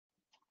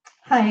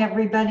Hi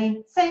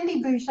everybody,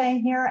 Sandy Boucher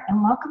here,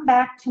 and welcome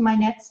back to my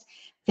next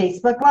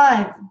Facebook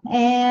Live.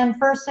 And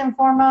first and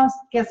foremost,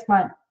 guess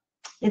what?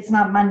 It's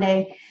not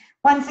Monday.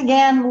 Once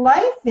again,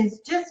 life has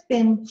just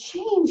been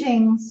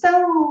changing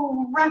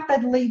so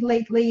rapidly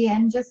lately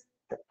and just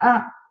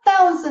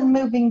 1,000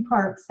 moving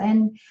parts.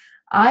 And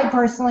I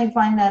personally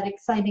find that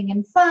exciting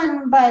and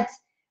fun, but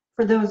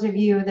for those of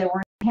you that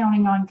were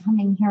counting on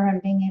coming here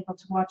and being able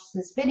to watch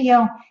this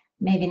video,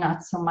 maybe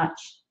not so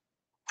much.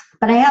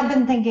 But I have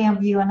been thinking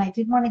of you, and I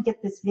did want to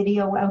get this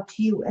video out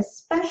to you,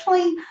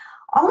 especially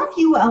all of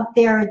you out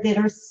there that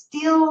are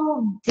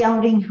still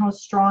doubting how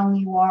strong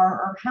you are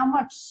or how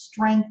much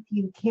strength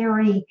you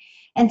carry.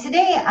 And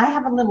today I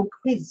have a little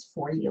quiz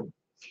for you,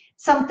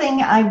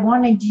 something I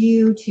wanted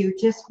you to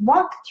just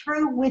walk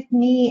through with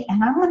me,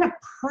 and I'm going to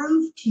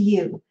prove to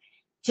you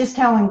just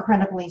how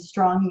incredibly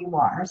strong you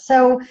are.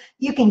 So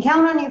you can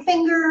count on your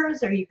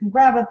fingers, or you can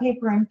grab a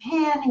paper and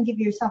pen and give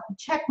yourself a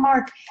check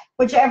mark,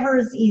 whichever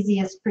is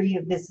easiest for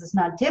you. This is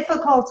not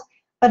difficult,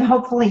 but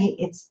hopefully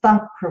it's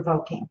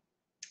thought-provoking.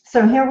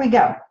 So here we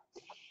go.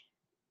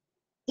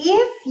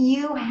 If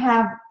you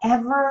have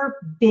ever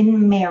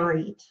been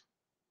married,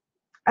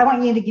 I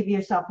want you to give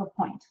yourself a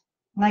point.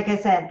 Like I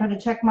said, put a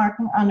check mark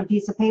on a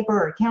piece of paper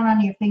or count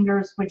on your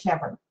fingers,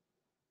 whichever.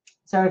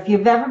 So if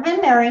you've ever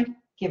been married,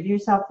 give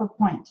yourself a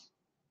point.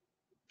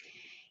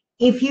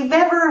 If you've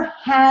ever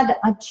had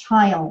a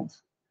child,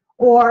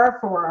 or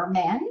for our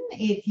men,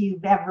 if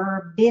you've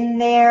ever been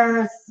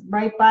there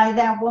right by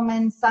that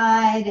woman's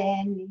side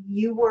and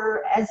you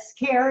were as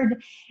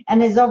scared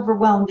and as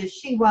overwhelmed as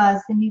she was,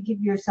 then you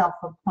give yourself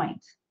a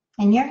point.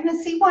 And you're going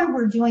to see why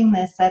we're doing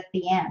this at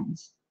the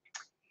end.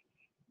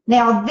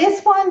 Now,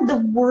 this one, the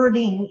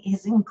wording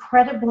is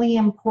incredibly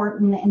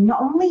important, and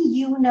only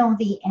you know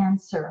the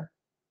answer.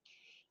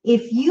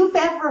 If you've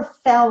ever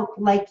felt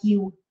like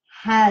you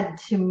had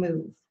to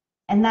move,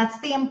 and that's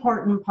the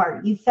important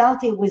part, you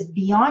felt it was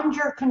beyond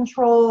your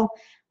control,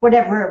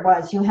 whatever it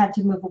was, you had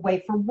to move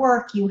away for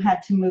work, you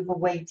had to move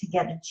away to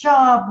get a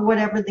job,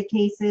 whatever the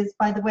case is.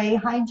 By the way,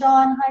 hi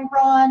John, hi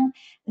Ron,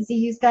 I see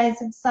you guys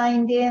have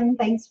signed in.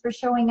 Thanks for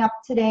showing up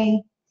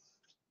today.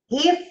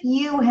 If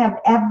you have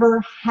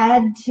ever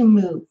had to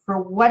move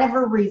for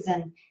whatever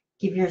reason,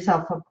 give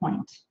yourself a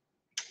point.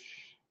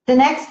 The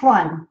next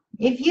one,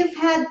 if you've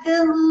had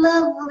the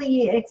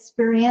lovely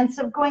experience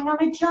of going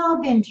on a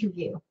job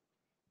interview,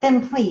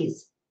 then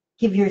please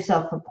give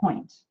yourself a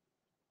point.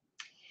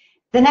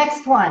 The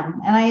next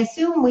one, and I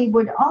assume we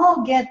would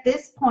all get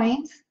this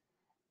point,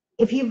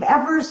 if you've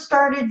ever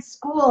started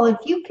school, if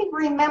you can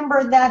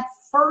remember that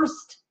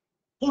first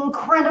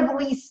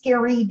incredibly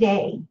scary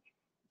day,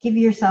 give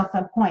yourself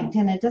a point.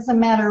 And it doesn't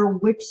matter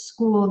which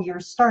school you're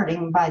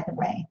starting, by the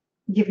way,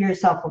 give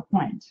yourself a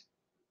point.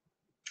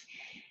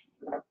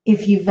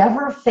 If you've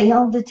ever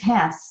failed a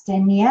test,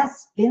 and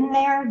yes, been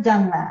there,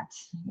 done that.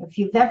 If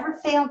you've ever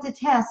failed a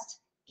test,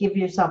 give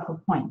yourself a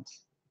point.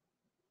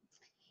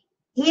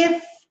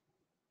 If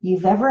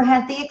you've ever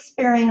had the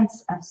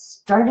experience of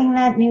starting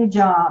that new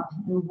job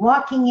and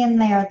walking in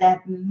there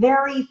that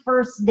very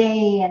first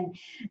day and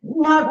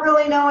not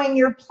really knowing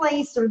your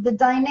place or the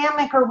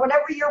dynamic or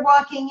whatever you're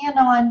walking in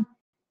on,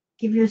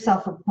 give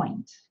yourself a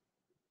point.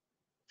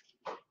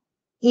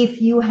 If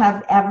you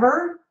have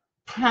ever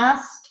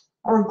passed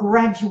or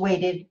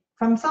graduated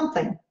from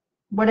something,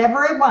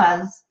 whatever it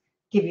was,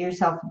 give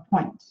yourself a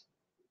point.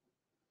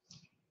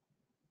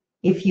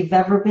 If you've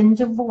ever been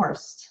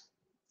divorced,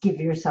 give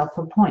yourself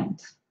a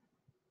point.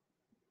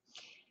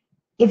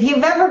 If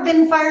you've ever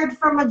been fired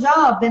from a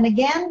job, and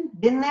again,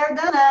 been there,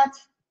 done that.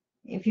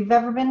 If you've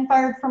ever been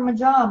fired from a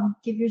job,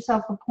 give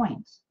yourself a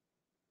point.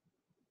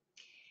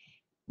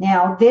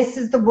 Now, this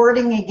is the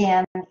wording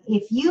again.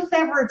 If you've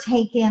ever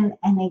taken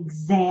an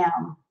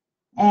exam,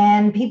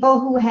 and people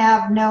who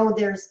have know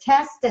there's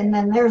test and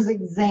then there's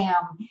exam.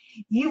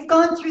 You've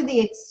gone through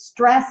the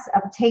stress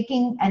of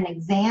taking an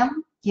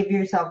exam, give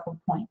yourself a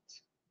point.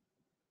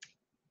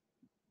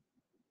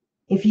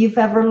 If you've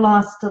ever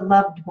lost a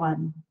loved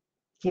one,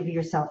 give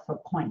yourself a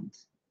point.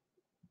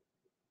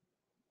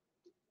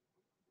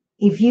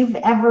 If you've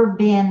ever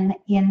been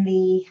in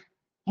the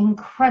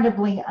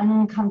incredibly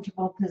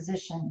uncomfortable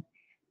position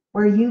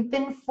where you've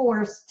been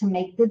forced to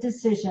make the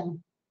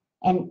decision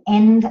and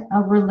end a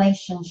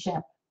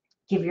relationship,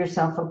 give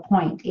yourself a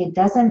point. It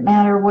doesn't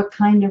matter what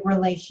kind of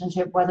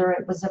relationship, whether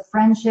it was a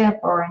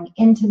friendship or an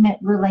intimate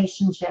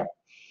relationship.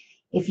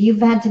 If you've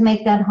had to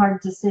make that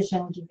hard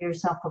decision, give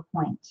yourself a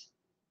point.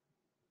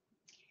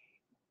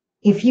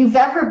 If you've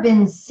ever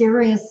been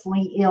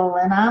seriously ill,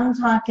 and I'm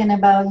talking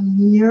about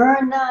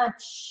you're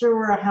not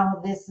sure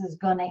how this is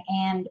going to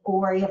end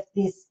or if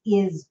this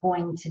is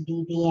going to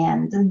be the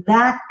end,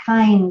 that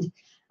kind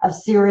of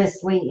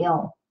seriously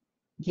ill,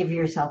 give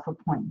yourself a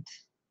point.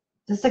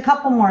 Just a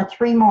couple more,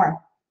 3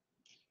 more.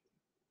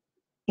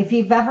 If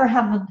you've ever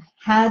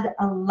had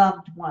a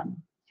loved one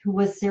who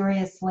was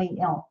seriously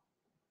ill,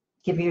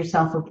 give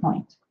yourself a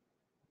point.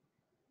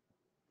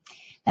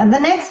 And the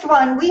next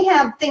one, we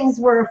have things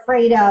we're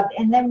afraid of,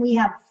 and then we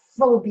have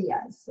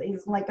phobias.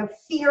 It's like a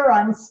fear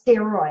on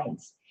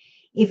steroids.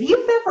 If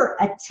you've ever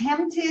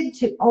attempted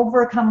to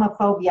overcome a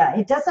phobia,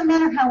 it doesn't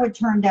matter how it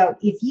turned out.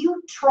 If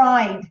you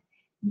tried,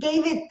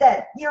 gave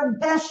it your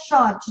best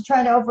shot to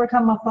try to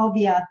overcome a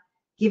phobia,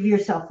 give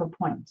yourself a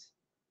point.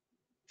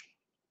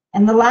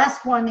 And the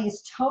last one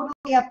is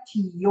totally up to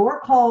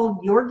your call,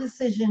 your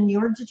decision,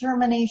 your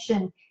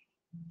determination.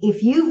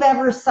 If you've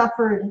ever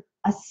suffered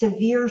a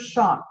severe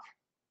shock,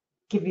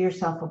 give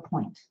yourself a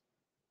point.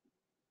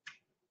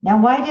 Now,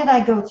 why did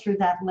I go through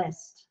that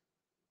list?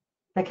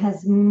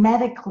 Because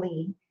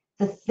medically,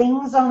 the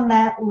things on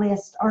that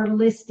list are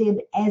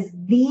listed as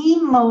the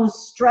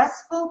most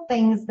stressful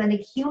things that a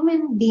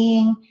human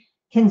being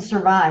can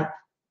survive.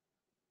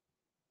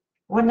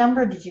 What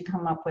number did you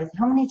come up with?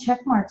 How many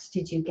check marks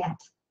did you get?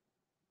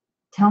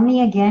 Tell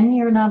me again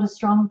you're not a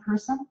strong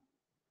person?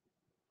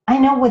 I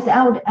know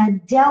without a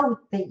doubt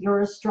that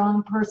you're a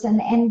strong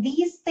person, and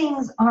these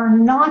things are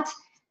not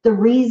the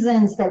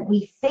reasons that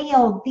we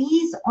fail.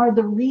 These are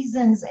the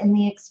reasons and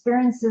the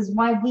experiences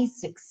why we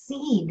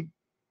succeed.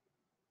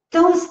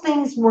 Those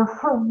things were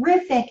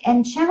horrific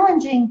and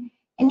challenging,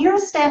 and you're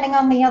standing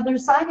on the other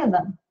side of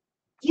them.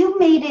 You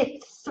made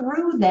it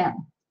through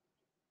them.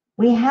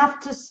 We have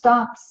to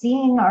stop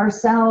seeing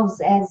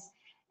ourselves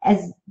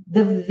as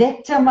the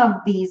victim of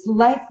these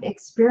life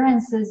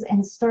experiences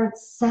and start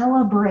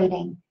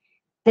celebrating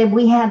that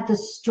we had the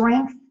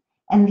strength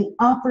and the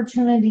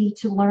opportunity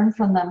to learn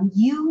from them.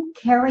 You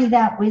carry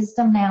that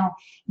wisdom now.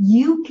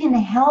 You can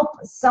help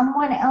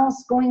someone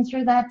else going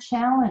through that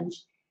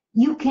challenge.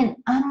 You can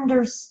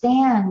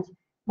understand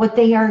what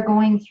they are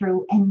going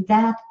through, and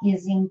that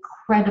is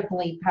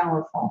incredibly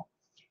powerful.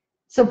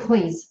 So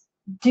please,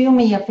 do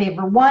me a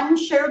favor. One,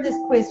 share this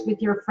quiz with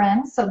your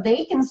friends so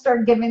they can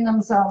start giving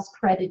themselves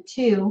credit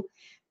too.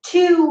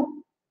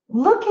 Two,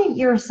 look at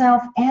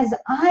yourself as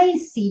I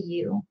see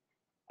you,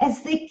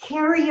 as the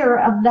carrier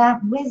of that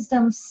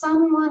wisdom,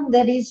 someone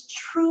that is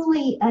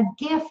truly a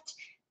gift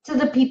to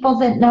the people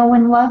that know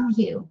and love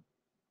you.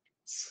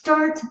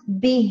 Start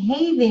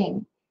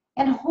behaving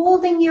and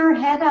holding your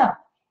head up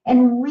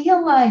and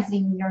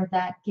realizing you're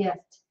that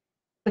gift,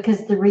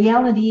 because the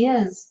reality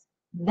is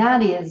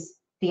that is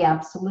the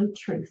absolute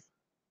truth.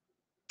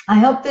 I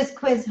hope this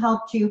quiz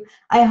helped you.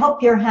 I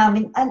hope you're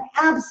having an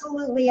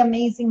absolutely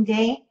amazing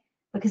day,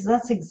 because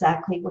that's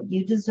exactly what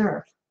you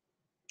deserve.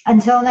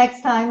 Until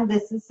next time,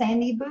 this is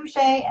Sandi Boucher,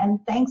 and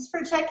thanks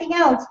for checking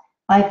out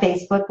my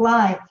Facebook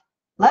Live.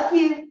 Love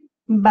you.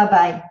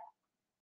 Bye-bye.